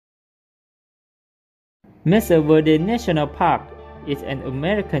Mesa Verde National Park is an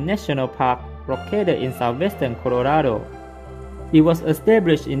American national park located in southwestern Colorado. It was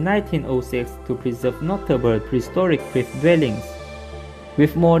established in 1906 to preserve notable prehistoric cliff dwellings.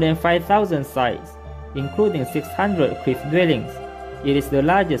 With more than 5,000 sites, including 600 cliff dwellings, it is the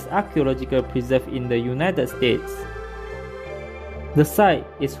largest archaeological preserve in the United States. The site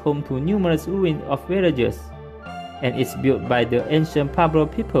is home to numerous ruins of villages, and is built by the Ancient Pueblo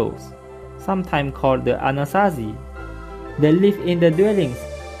peoples, sometimes called the Anasazi. They lived in the dwellings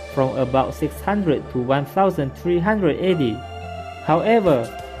from about 600 to 1300 AD. However,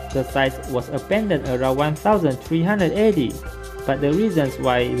 the site was abandoned around 1300 AD, but the reasons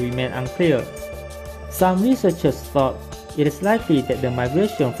why remain unclear. Some researchers thought it is likely that the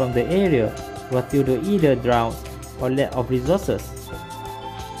migration from the area was due to either drought or lack of resources.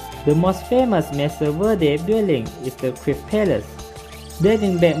 The most famous Mesa Verde dwelling is the Cliff Palace.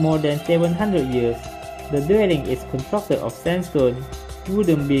 Dating back more than 700 years, the dwelling is constructed of sandstone,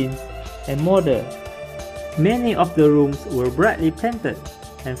 wooden beams, and mortar. Many of the rooms were brightly painted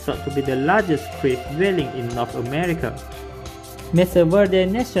and thought to be the largest cliff dwelling in North America. Mesa Verde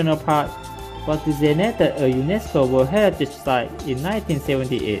National Park was designated a UNESCO World Heritage Site in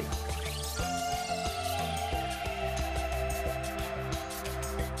 1978.